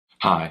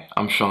Hi,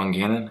 I'm Sean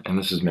Gannon, and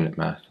this is Minute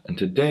Math, and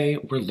today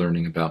we're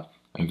learning about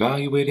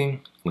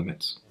evaluating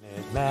limits.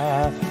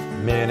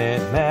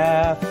 Minute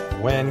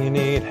Math, when you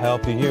need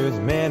help you use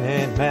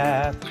Minute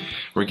Math.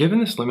 We're given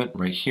this limit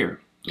right here,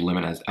 the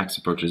limit as x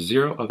approaches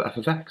 0 of f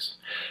of x,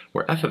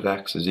 where f of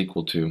x is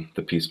equal to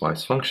the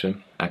piecewise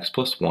function x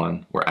plus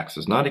 1, where x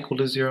is not equal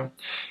to 0,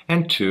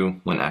 and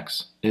 2 when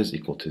x is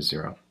equal to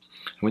 0. And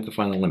we have to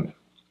find the limit.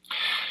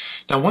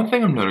 Now, one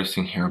thing I'm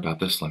noticing here about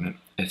this limit,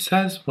 it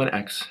says when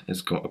x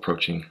is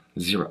approaching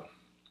 0.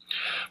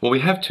 Well,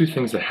 we have two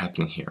things that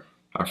happen here.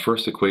 Our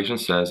first equation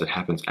says it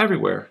happens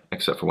everywhere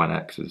except for when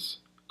x is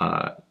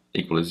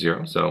equal to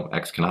 0, so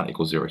x cannot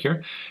equal 0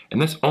 here,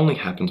 and this only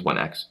happens when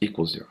x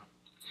equals 0.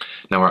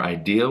 Now, our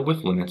idea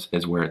with limits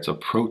is where it's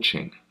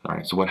approaching. All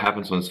right, so what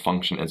happens when this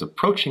function is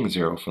approaching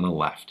 0 from the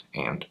left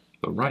and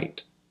the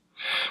right?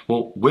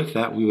 Well, with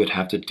that, we would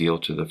have to deal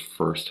to the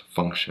first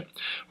function.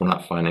 We're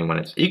not finding when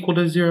it's equal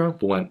to 0,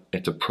 but when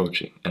it's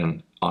approaching.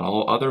 And on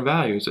all other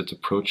values, it's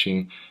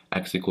approaching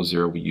x equals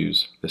 0, we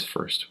use this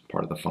first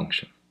part of the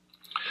function.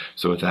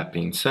 So with that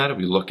being said,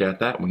 we look at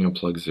that, we're going to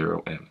plug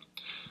 0 in.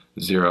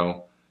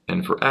 0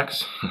 in for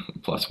x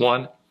plus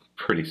 1,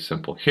 pretty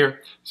simple here.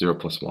 0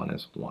 plus 1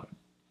 is 1.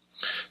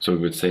 So we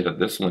would say that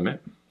this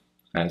limit,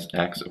 as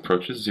x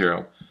approaches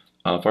 0,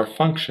 of our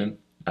function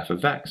f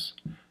of x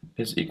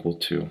is equal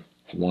to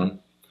 1,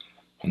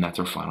 and that's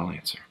our final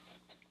answer.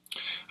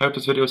 I hope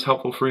this video was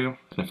helpful for you,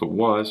 and if it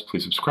was,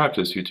 please subscribe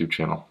to this YouTube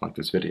channel, like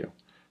this video.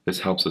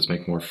 This helps us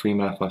make more free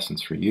math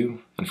lessons for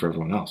you and for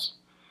everyone else.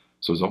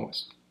 So as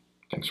always,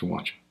 thanks for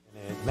watching.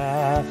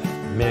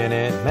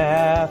 Minute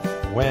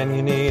Math, when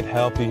you need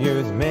help you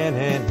use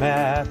Minute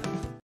Math.